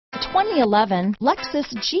2011 Lexus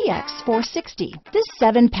GX 460. This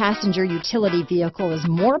 7-passenger utility vehicle is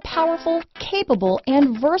more powerful, capable,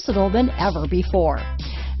 and versatile than ever before.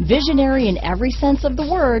 Visionary in every sense of the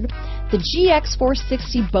word, the GX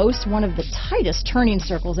 460 boasts one of the tightest turning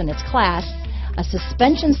circles in its class, a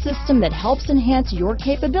suspension system that helps enhance your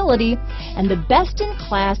capability, and the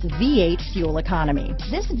best-in-class V8 fuel economy.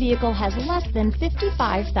 This vehicle has less than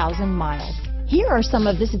 55,000 miles. Here are some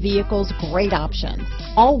of this vehicle's great options: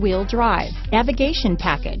 all-wheel drive, navigation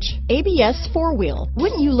package, ABS 4-wheel.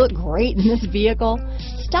 Wouldn't you look great in this vehicle?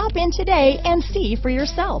 Stop in today and see for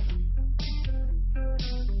yourself.